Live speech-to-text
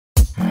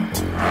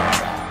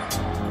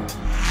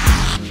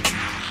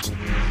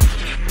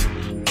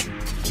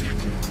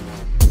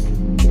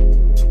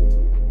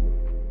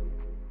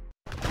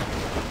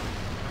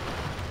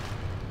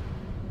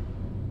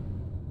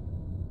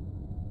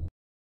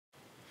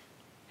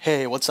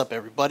Hey, what's up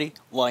everybody?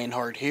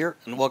 Ljonhjarta here,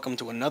 and welcome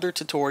to another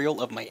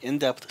tutorial of my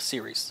in-depth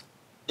series.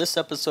 This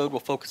episode will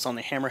focus on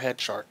the Hammerhead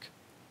shark.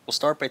 We'll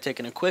start by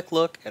taking a quick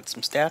look at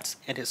some stats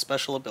and his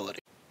special ability.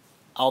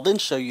 I'll then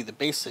show you the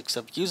basics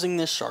of using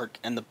this shark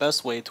and the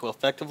best way to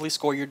effectively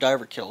score your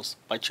diver kills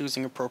by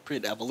choosing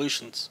appropriate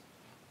evolutions.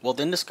 We'll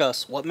then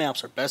discuss what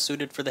maps are best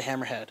suited for the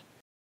Hammerhead.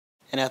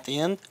 And at the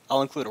end,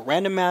 I'll include a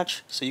random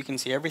match so you can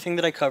see everything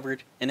that I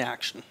covered in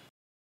action.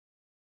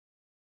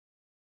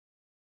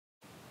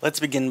 Let's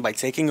begin by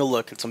taking a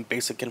look at some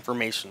basic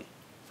information.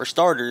 For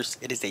starters,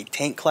 it is a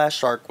tank class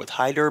shark with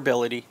high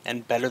durability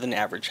and better than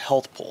average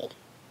health pool.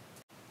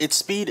 Its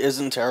speed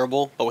isn't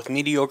terrible, but with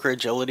mediocre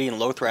agility and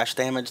low thrash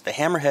damage, the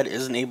Hammerhead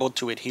isn't able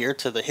to adhere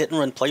to the hit and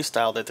run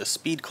playstyle that the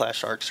speed class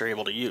sharks are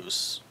able to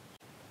use.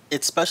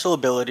 Its special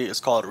ability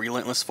is called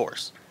Relentless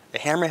Force. The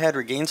Hammerhead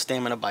regains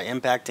stamina by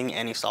impacting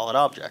any solid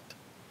object.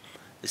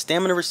 The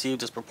stamina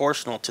received is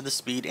proportional to the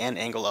speed and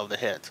angle of the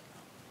hit.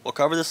 We'll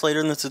cover this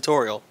later in the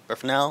tutorial, but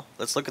for now,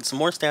 let's look at some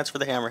more stats for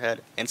the Hammerhead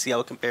and see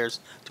how it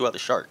compares to other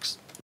sharks.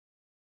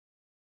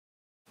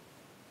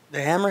 The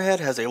Hammerhead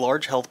has a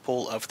large health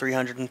pool of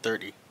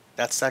 330.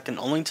 That's second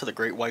only to the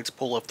Great White's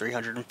pool of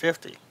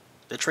 350.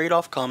 The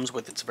trade-off comes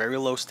with its very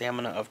low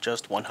stamina of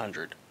just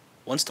 100.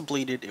 Once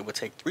depleted, it would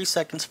take 3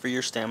 seconds for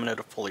your stamina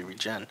to fully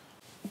regen.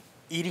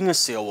 Eating a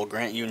seal will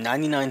grant you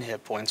 99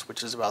 hit points,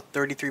 which is about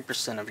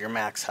 33% of your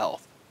max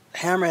health. The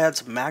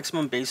Hammerhead's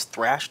maximum base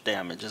thrash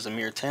damage is a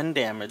mere 10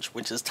 damage,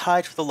 which is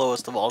tied for the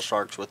lowest of all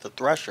sharks with the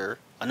Thresher,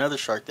 another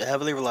shark that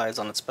heavily relies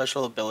on its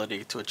special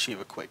ability to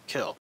achieve a quick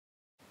kill.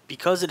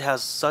 Because it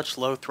has such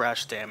low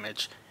thrash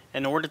damage,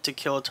 in order to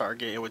kill a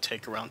target it would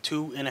take around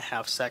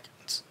 2.5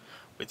 seconds.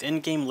 With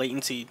in-game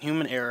latency and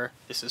human error,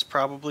 this is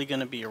probably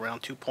going to be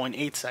around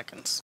 2.8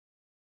 seconds.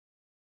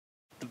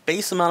 The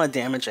base amount of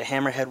damage a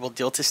Hammerhead will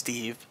deal to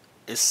Steve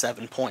is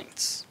 7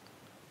 points.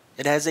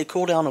 It has a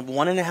cooldown of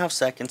 1.5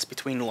 seconds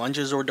between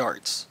lunges or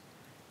darts.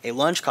 A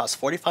lunge costs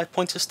 45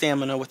 points of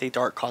stamina with a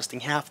dart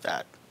costing half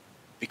that.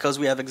 Because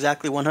we have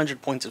exactly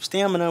 100 points of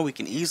stamina, we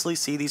can easily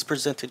see these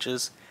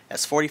percentages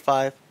as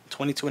 45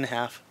 and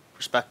 22.5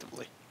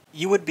 respectively.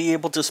 You would be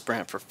able to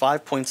sprint for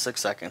 5.6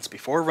 seconds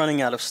before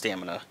running out of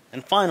stamina,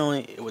 and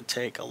finally it would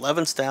take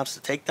 11 stabs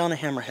to take down a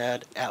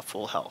Hammerhead at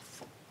full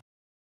health.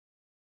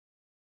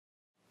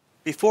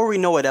 Before we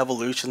know what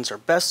evolutions are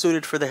best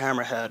suited for the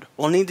Hammerhead,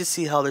 we'll need to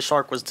see how the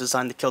shark was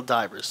designed to kill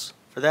divers.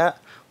 For that,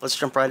 let's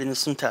jump right into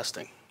some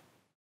testing.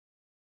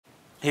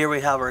 Here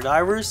we have our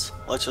divers.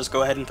 Let's just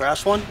go ahead and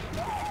thrash one.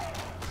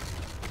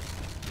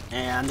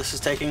 And this is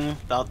taking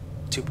about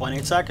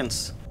 2.8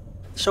 seconds.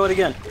 Let's show it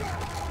again.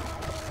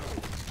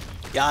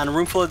 Yeah, in a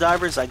room full of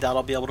divers, I doubt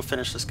I'll be able to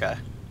finish this guy.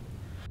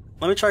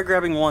 Let me try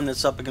grabbing one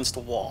that's up against the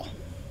wall.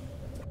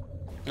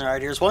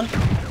 Alright, here's one.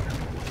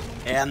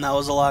 And that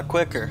was a lot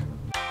quicker.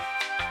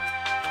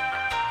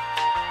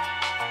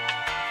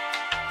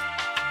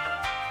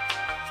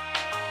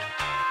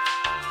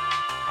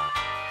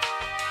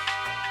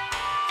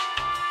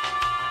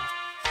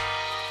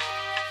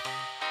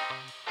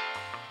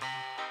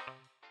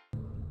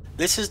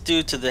 This is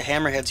due to the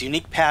Hammerhead's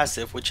unique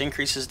passive, which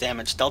increases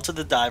damage dealt to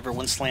the diver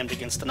when slammed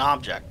against an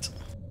object.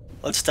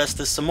 Let's test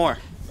this some more.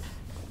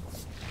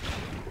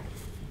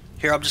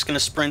 Here I'm just going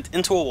to sprint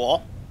into a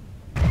wall,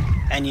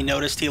 and you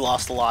noticed he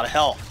lost a lot of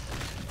health.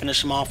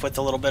 Finish him off with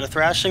a little bit of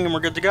thrashing and we're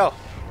good to go.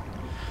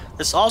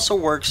 This also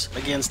works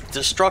against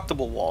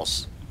destructible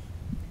walls,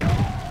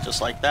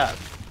 just like that.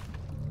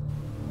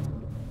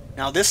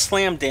 Now this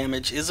slam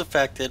damage is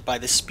affected by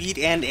the speed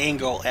and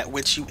angle at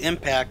which you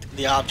impact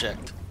the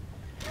object.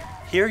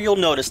 Here you'll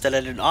notice that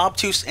at an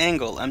obtuse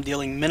angle I'm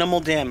dealing minimal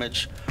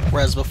damage,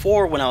 whereas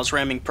before when I was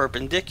ramming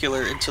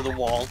perpendicular into the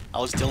wall I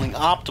was dealing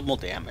optimal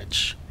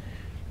damage.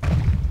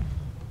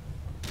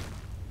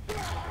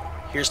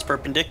 Here's the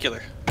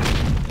perpendicular.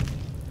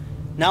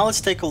 Now let's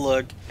take a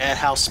look at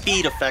how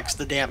speed affects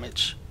the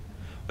damage.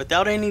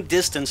 Without any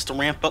distance to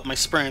ramp up my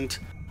sprint,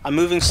 I'm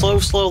moving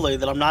slowly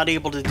that I'm not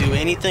able to do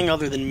anything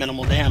other than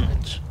minimal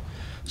damage.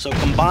 So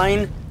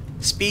combine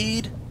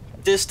speed,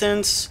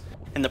 distance,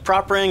 and the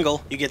proper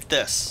angle, you get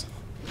this.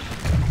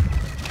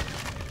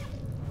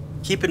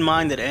 Keep in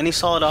mind that any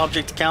solid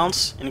object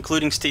counts,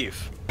 including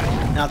Steve.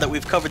 Now that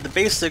we've covered the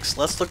basics,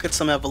 let's look at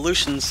some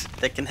evolutions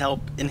that can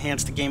help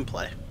enhance the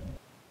gameplay.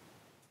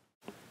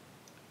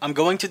 I'm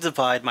going to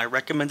divide my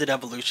recommended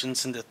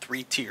evolutions into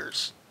 3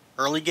 tiers: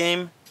 early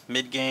game,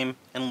 mid game,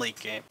 and late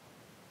game.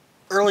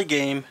 Early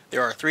game,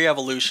 there are 3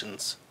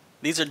 evolutions.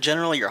 These are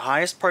generally your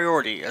highest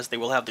priority as they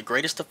will have the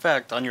greatest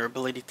effect on your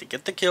ability to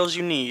get the kills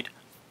you need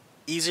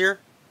easier,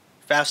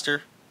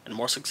 faster, and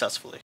more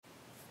successfully.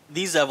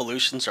 These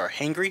evolutions are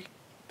Hangry,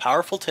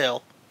 Powerful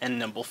Tail, and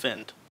Nimble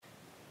Finned.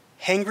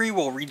 Hangry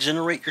will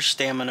regenerate your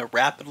stamina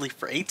rapidly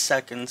for 8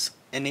 seconds,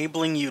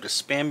 enabling you to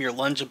spam your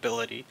lunge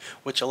ability,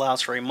 which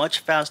allows for a much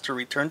faster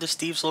return to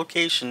Steve's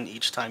location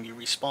each time you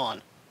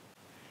respawn.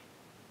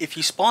 If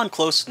you spawn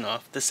close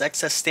enough, this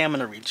excess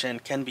stamina regen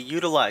can be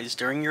utilized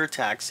during your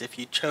attacks if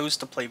you chose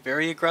to play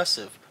very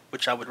aggressive,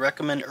 which I would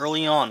recommend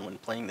early on when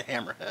playing the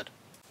Hammerhead.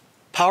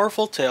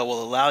 Powerful Tail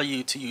will allow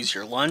you to use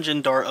your lunge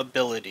and dart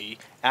ability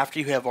after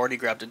you have already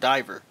grabbed a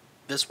diver.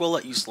 This will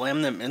let you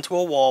slam them into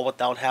a wall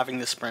without having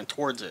to sprint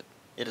towards it.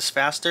 It is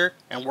faster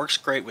and works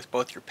great with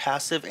both your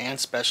passive and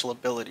special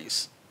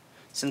abilities.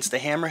 Since the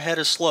Hammerhead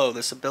is slow,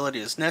 this ability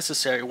is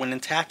necessary when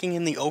attacking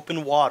in the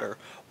open water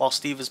while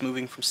Steve is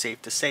moving from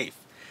safe to safe.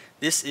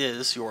 This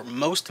is your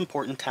most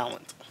important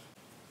talent.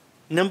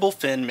 Nimble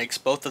Fin makes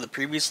both of the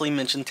previously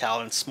mentioned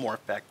talents more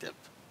effective.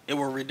 It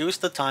will reduce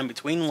the time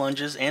between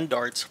lunges and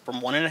darts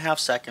from 1.5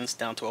 seconds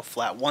down to a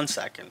flat 1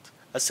 second.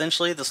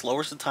 Essentially, this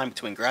lowers the time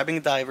between grabbing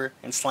a diver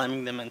and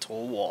slamming them into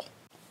a wall.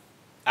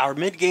 Our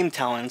mid-game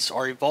talents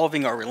are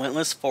evolving our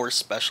Relentless Force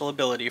special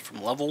ability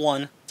from level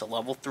 1 to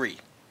level 3.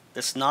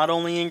 This not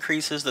only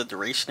increases the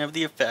duration of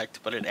the effect,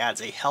 but it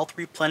adds a health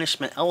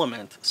replenishment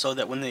element so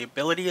that when the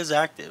ability is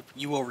active,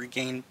 you will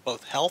regain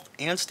both health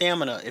and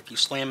stamina if you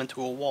slam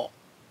into a wall.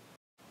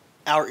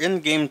 Our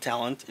in-game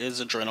talent is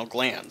Adrenal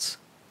Glands.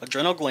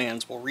 Adrenal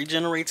Glands will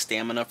regenerate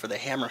stamina for the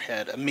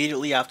Hammerhead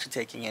immediately after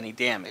taking any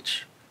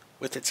damage.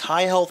 With its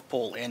high health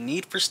pool and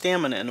need for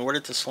stamina in order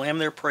to slam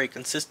their prey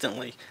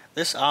consistently,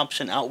 this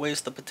option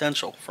outweighs the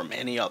potential from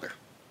any other.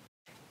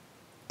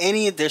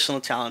 Any additional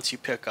talents you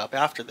pick up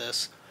after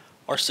this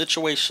are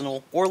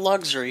situational or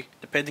luxury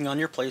depending on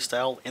your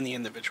playstyle in the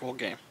individual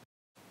game.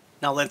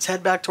 Now let's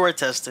head back to our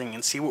testing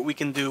and see what we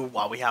can do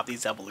while we have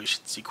these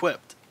evolutions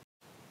equipped.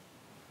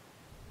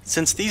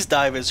 Since these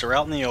divers are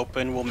out in the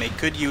open, we'll make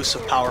good use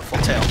of Powerful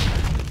Tail.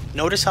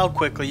 Notice how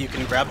quickly you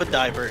can grab a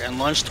diver and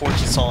lunge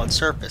towards a solid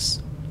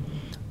surface.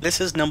 This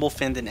is Nimble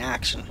Fin in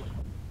action.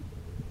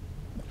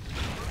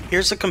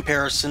 Here's a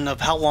comparison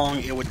of how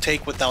long it would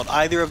take without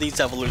either of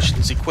these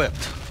evolutions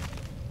equipped.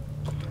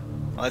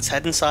 Let's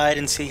head inside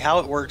and see how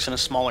it works in a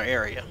smaller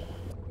area.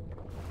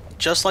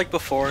 Just like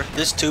before,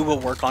 this tube will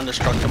work on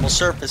destructible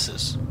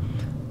surfaces.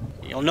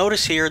 You'll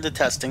notice here in the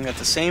testing that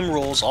the same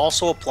rules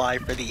also apply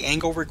for the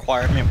angle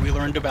requirement we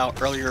learned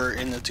about earlier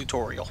in the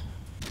tutorial.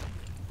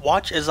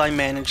 Watch as I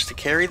manage to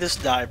carry this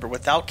diver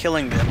without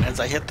killing them as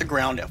I hit the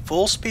ground at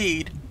full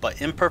speed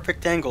but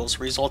imperfect angles,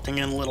 resulting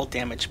in little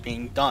damage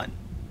being done.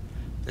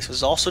 This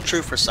is also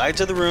true for sides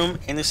of the room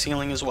and the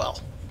ceiling as well.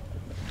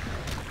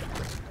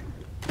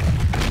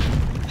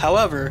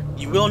 However,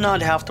 you will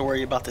not have to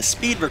worry about the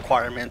speed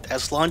requirement,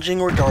 as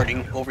lunging or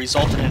darting will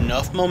result in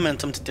enough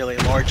momentum to deal a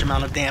large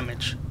amount of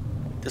damage.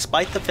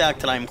 Despite the fact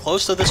that I am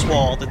close to this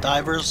wall, the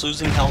diver is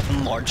losing health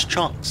in large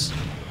chunks.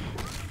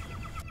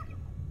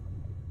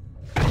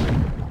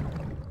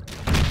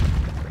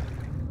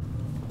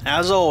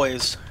 As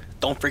always,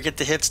 don't forget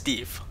to hit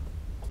Steve.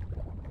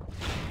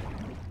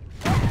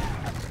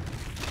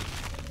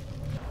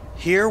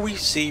 Here we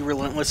see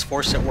Relentless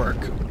Force at work.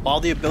 While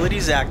the ability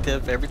is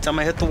active, every time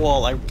I hit the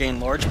wall I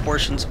gain large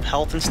portions of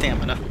health and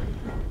stamina.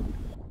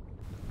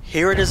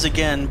 Here it is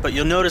again, but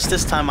you'll notice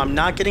this time I'm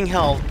not getting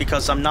health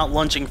because I'm not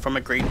lunging from a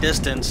great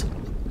distance,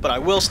 but I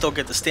will still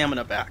get the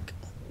stamina back.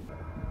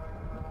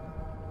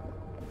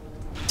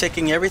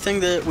 Taking everything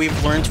that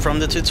we've learned from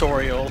the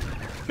tutorial,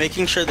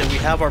 making sure that we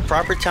have our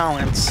proper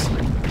talents,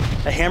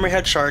 a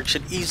Hammerhead shark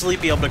should easily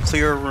be able to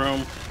clear a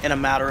room in a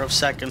matter of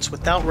seconds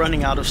without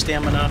running out of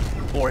stamina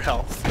or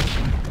health.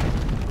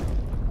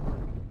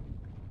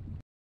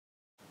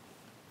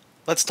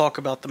 Let's talk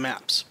about the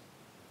maps.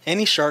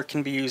 Any shark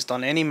can be used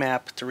on any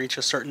map to reach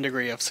a certain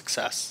degree of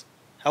success.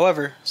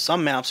 However,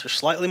 some maps are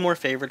slightly more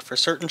favored for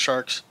certain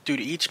sharks due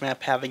to each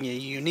map having a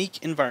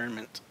unique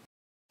environment.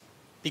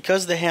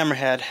 Because the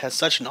Hammerhead has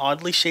such an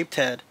oddly shaped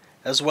head,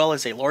 as well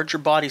as a larger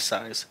body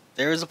size,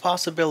 there is a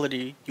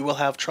possibility you will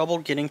have trouble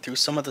getting through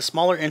some of the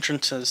smaller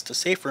entrances to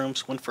safe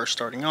rooms when first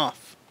starting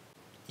off.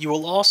 You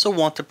will also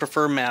want to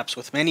prefer maps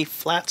with many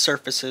flat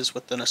surfaces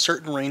within a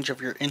certain range of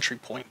your entry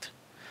point.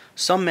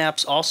 Some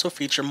maps also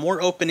feature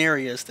more open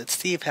areas that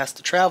Steve has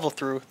to travel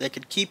through that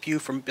could keep you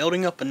from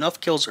building up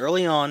enough kills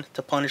early on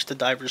to punish the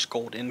diver's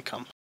gold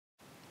income.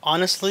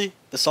 Honestly,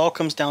 this all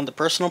comes down to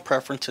personal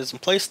preferences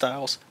and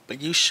playstyles,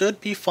 but you should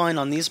be fine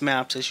on these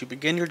maps as you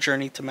begin your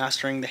journey to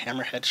mastering the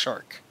Hammerhead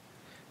shark.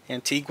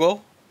 Antigua,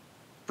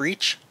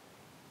 Breach,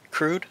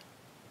 Crude,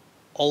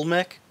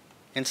 Olmec,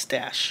 and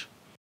Stash.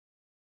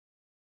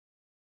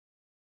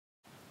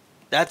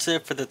 That's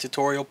it for the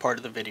tutorial part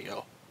of the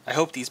video. I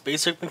hope these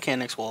basic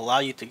mechanics will allow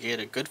you to get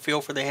a good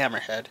feel for the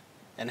Hammerhead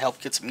and help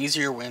get some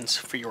easier wins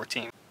for your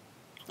team.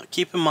 Now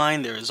keep in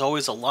mind there is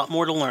always a lot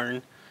more to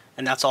learn,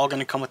 and that's all going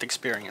to come with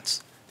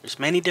experience. There's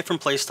many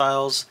different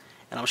playstyles,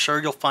 and I'm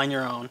sure you'll find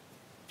your own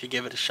if you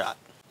give it a shot.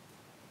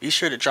 Be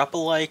sure to drop a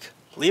like,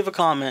 leave a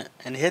comment,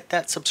 and hit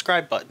that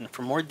subscribe button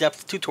for more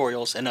depth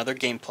tutorials and other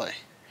gameplay.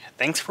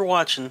 Thanks for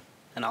watching,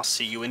 and I'll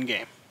see you in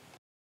game.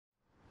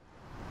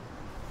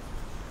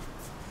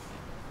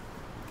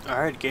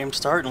 Alright, game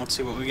starting. Let's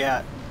see what we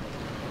got.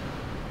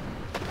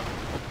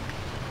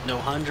 No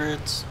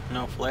hundreds,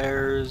 no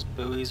flares,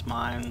 buoys,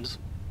 mines.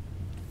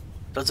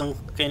 Doesn't look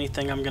like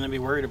anything I'm going to be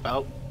worried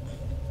about.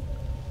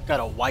 Got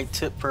a white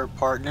tip for a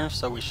partner,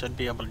 so we should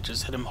be able to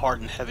just hit him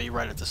hard and heavy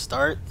right at the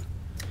start.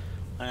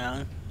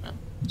 And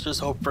let's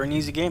just hope for an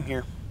easy game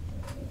here.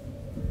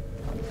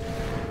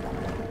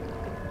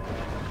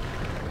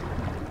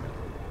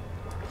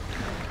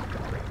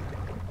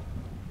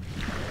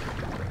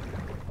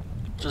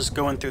 Just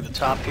going through the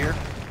top here.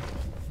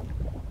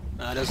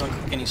 Doesn't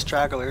look like any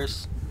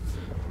stragglers.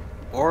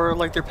 Or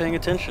like they're paying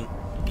attention.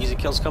 Easy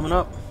kills coming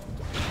up.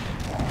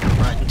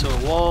 Right into a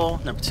wall.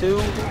 Number 2.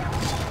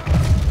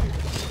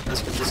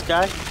 Let's get this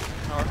guy.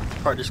 Our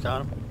partner's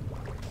got him.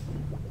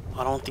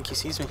 I don't think he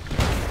sees me.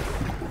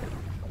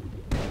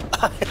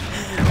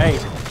 Hey,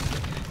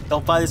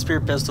 don't buy the spear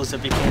pistols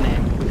if you can't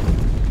aim.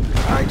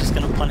 Alright, just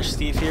gonna punish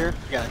Steve here.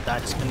 You gotta die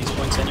to spend these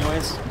points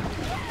anyways.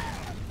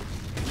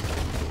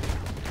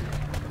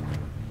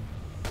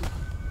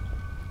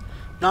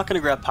 Not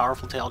gonna grab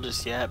Powerful Tail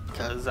just yet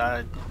because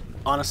I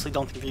honestly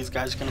don't think these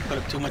guys are gonna put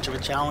up too much of a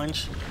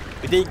challenge.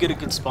 We did get a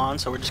good spawn,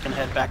 so we're just gonna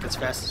head back as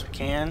fast as we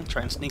can,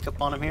 try and sneak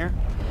up on him here.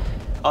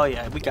 Oh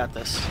yeah, we got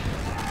this.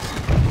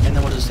 And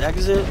then we'll just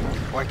exit,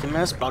 or I can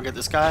miss, but I'll get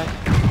this guy.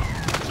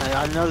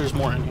 I know there's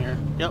more in here.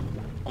 Yep,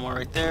 one more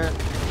right there.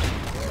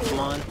 Come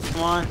on,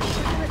 come on.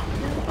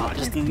 Oh, I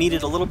just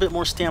needed a little bit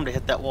more stamina to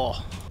hit that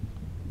wall.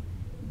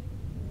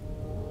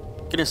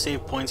 Gonna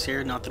save points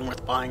here, nothing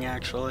worth buying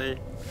actually.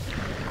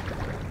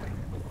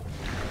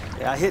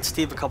 Yeah, I hit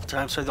Steve a couple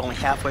times, so they're only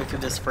halfway through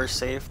this first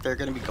save. They're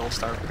gonna be gold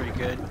star pretty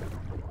good.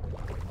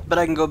 But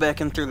I can go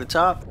back in through the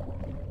top.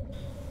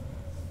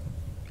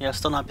 Yeah,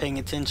 still not paying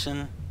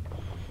attention.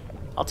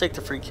 I'll take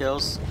the free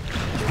kills.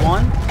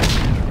 1,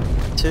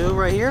 2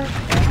 right here.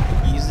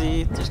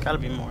 Easy. There's gotta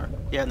be more.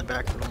 Yeah, in the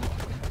back room.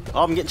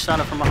 Oh, I'm getting shot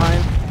at from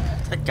behind.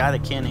 It's that guy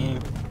that can't aim.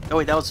 Oh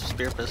wait, that was a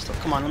spear pistol.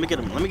 Come on, let me get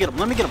him. Let me get him.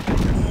 Let me get him.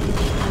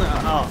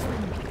 Oh,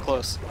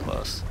 close,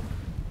 close.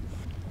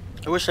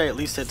 I wish I at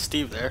least hit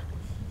Steve there.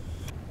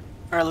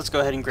 Alright, let's go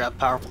ahead and grab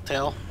Powerful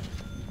Tail.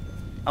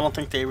 I don't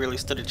think they really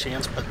stood a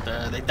chance, but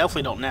they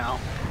definitely don't now.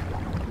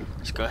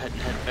 Just go ahead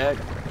and head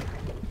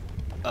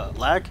back.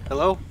 Lag?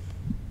 Hello?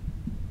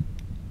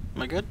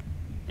 Am I good?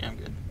 Yeah, I'm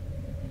good.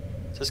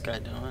 What's this guy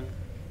doing?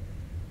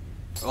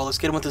 Oh, let's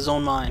get him with his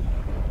own mine.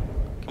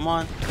 Come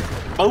on.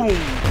 Boom!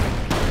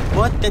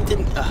 What? That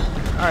didn't...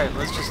 Alright,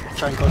 let's just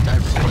try and go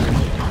dive for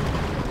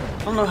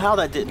it. I don't know how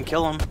that didn't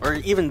kill him, or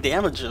even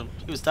damage him.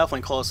 He was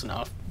definitely close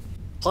enough.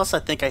 Plus, I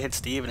think I hit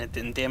Steve and it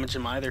didn't damage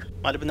him either.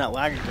 Might have been that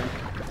lag again.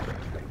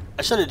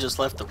 I should have just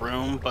left the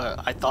room, but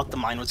I thought the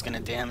mine was going to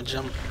damage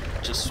him.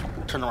 Just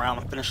turn around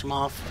and finish him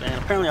off. And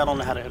apparently I don't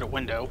know how to hit a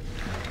window.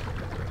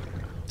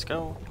 Let's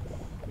go.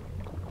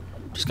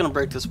 Just going to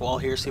break this wall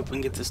here, see if we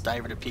can get this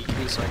diver to peek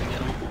me so I can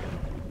get him.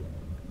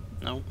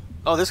 No.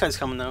 Oh, this guy's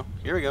coming though.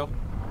 Here we go.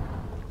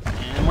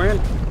 And we're in.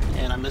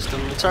 And I missed him.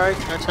 It's alright.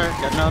 That's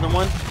alright. Got another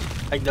one.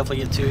 I can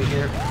definitely get 2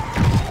 here.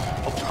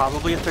 Oh,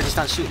 probably if they're just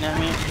not shooting at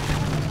me.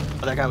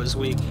 Oh, that guy was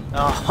weak.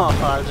 Oh,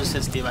 I just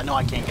hit Steve. I know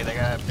I can't get that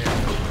guy up there.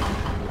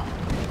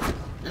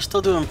 They're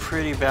still doing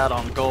pretty bad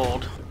on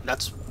gold.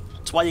 That's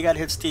why you gotta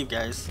hit Steve,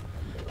 guys.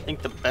 I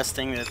think the best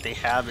thing that they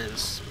have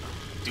is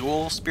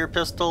dual spear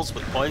pistols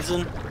with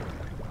poison.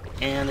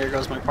 And there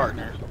goes my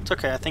partner. It's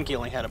okay, I think he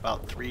only had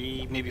about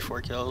 3, maybe 4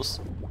 kills.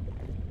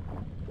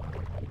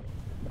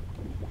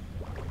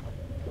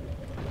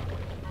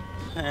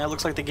 It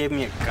looks like they gave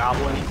me a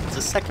goblin. It's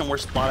the second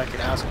worst spot I could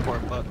ask for,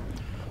 but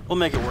we'll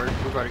make it work.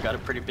 We've already got a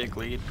pretty big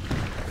lead.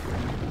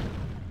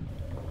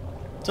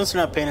 Since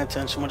they're not paying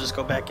attention, we'll just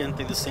go back in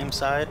through the same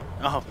side.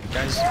 Oh,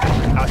 guys,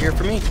 out here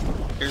for me.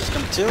 Here's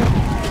come 2.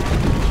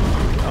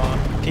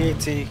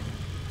 PAT.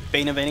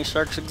 Bane of any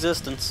shark's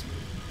existence.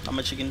 Not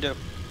much you can do.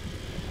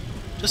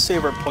 Just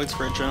save our points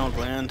for Adrenal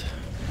Gland.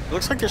 It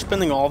looks like they're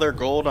spending all their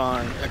gold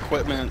on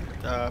equipment.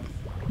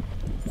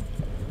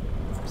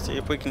 See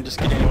if we can just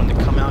get anyone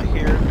to come out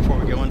here before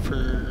we go in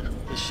for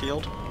the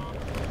shield.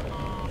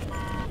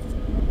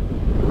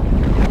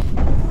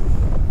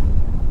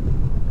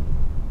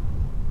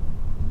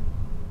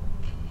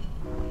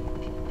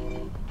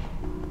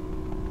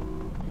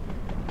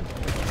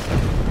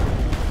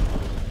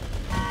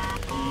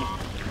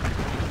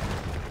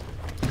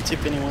 See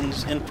if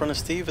anyone's in front of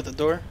Steve at the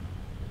door.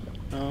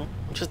 No,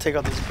 just take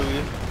out this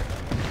booty.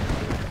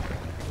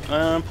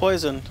 I'm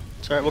poisoned.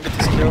 It's alright, we'll get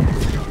this kill.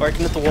 Or I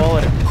can hit the wall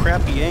at a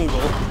crappy angle.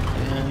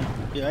 And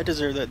yeah, I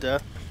deserve that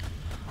death.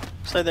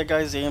 Looks like that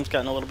guy's aim's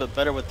gotten a little bit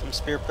better with them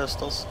spear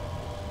pistols.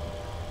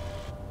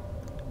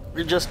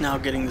 We're just now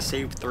getting the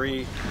save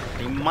 3.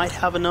 They might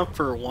have enough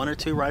for 1 or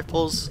 2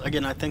 rifles.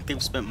 Again, I think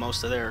they've spent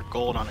most of their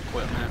gold on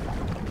equipment.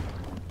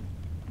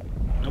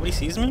 Nobody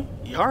sees me?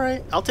 Yeah,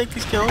 alright, I'll take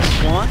these kills.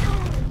 1.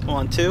 Come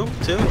on, 2.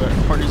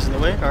 Our partner's in the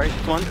way. Alright,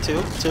 1,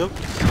 2,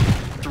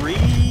 3.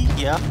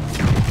 Yeah.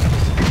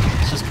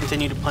 Let's just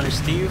continue to punish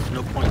Steve.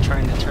 No point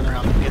trying to turn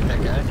around and get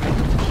that guy.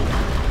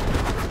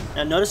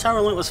 Now, notice how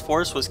Relentless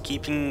Force was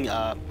keeping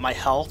my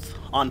health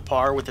on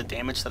par with the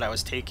damage that I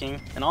was taking.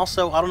 And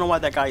also, I don't know why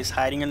that guy is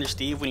hiding under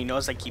Steve when he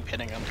knows I keep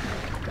hitting him.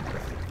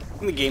 I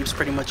think the game's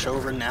pretty much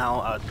over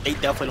now. They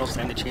definitely don't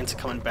stand a chance of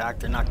coming back.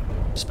 They're not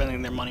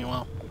spending their money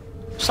well.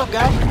 What's up,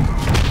 guy?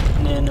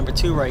 And then number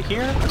 2 right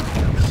here.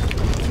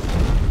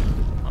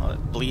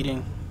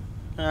 Bleeding.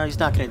 He's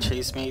not going to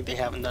chase me. They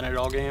haven't done it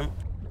all game.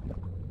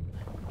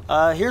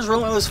 Here's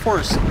Relentless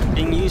Force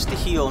being used to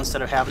heal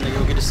instead of having to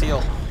go get a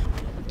seal.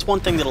 It's one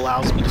thing that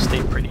allows me to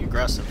stay pretty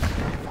aggressive.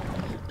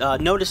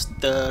 noticed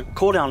the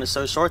cooldown is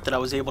so short that I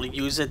was able to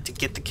use it to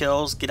get the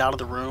kills, get out of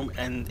the room,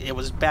 and it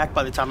was back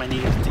by the time I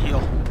needed it to heal.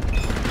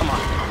 Come on.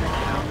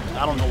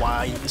 I don't know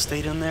why I even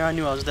stayed in there. I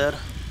knew I was dead.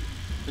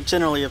 But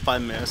generally, if I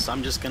miss,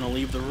 I'm just going to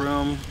leave the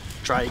room,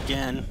 try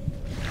again.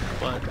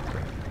 But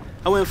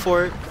I went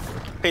for it,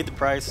 paid the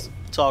price.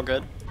 It's all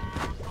good.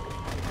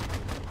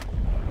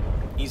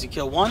 Easy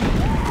kill 1.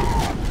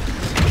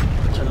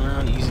 Turn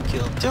around, easy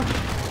kill 2.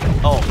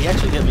 Oh, he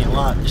actually hit me a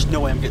lot. There's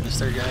no way I'm getting this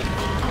third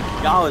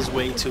guy. Y'all is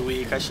way too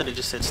weak. I should have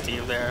just hit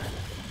Steve there.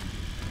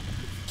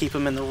 Keep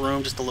him in the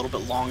room just a little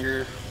bit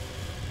longer.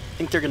 I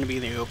think they're going to be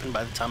in the open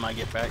by the time I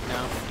get back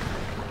now.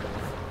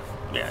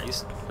 Yeah,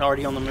 he's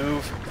already on the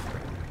move.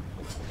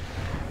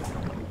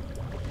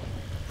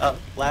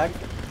 Lag?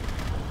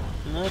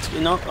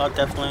 No,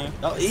 definitely.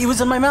 Oh, he was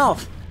in my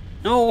mouth!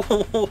 No!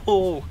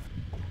 Oh,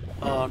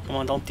 come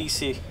on, don't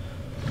DC.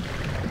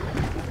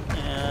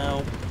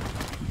 No.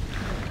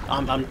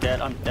 I'm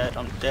dead, I'm dead,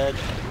 I'm dead,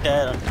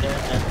 I'm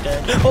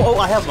dead. Oh,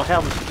 I have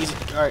him, easy.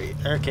 Alright,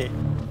 okay.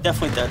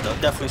 Definitely dead though,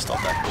 definitely still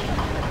dead.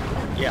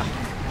 Yeah.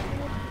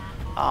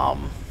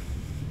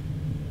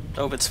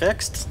 Hope it's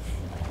fixed.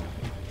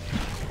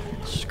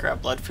 Just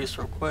grab Blood Feast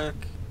real quick.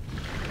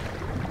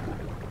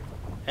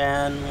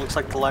 And looks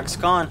like the lag's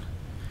gone.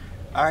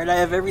 Alright, I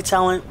have every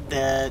talent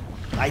that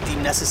I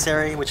deem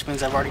necessary, which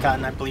means I've already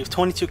gotten, I believe,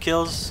 22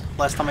 kills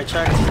last time I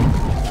checked.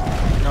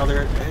 No,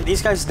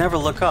 these guys never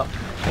look up.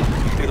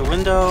 Through the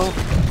window,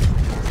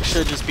 there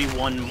should just be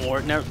one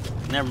more.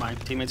 Never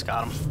mind, teammates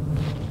got him.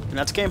 And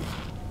that's game.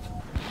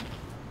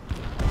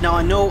 Now,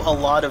 I know a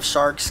lot of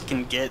sharks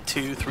can get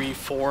 2, 3,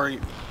 4,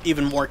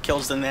 even more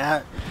kills than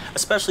that,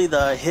 especially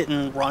the hit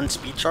and run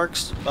speed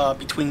sharks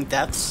between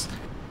deaths.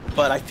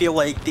 But I feel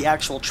like the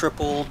actual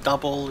triple,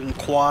 double, and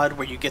quad,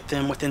 where you get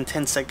them within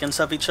 10 seconds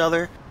of each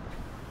other,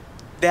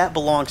 that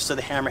belongs to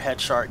the Hammerhead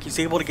shark. He's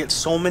able to get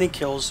so many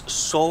kills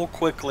so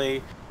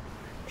quickly,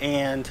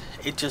 and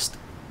it just,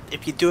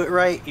 if you do it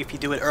right, if you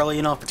do it early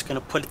enough, it's going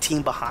to put a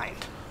team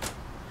behind.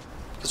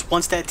 Because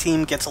once that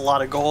team gets a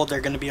lot of gold,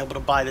 they're going to be able to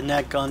buy the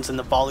net guns and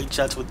the volley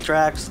jets with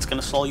drags. It's going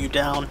to slow you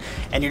down,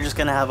 and you're just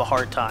going to have a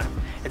hard time.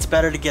 It's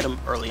better to get them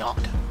early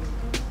on.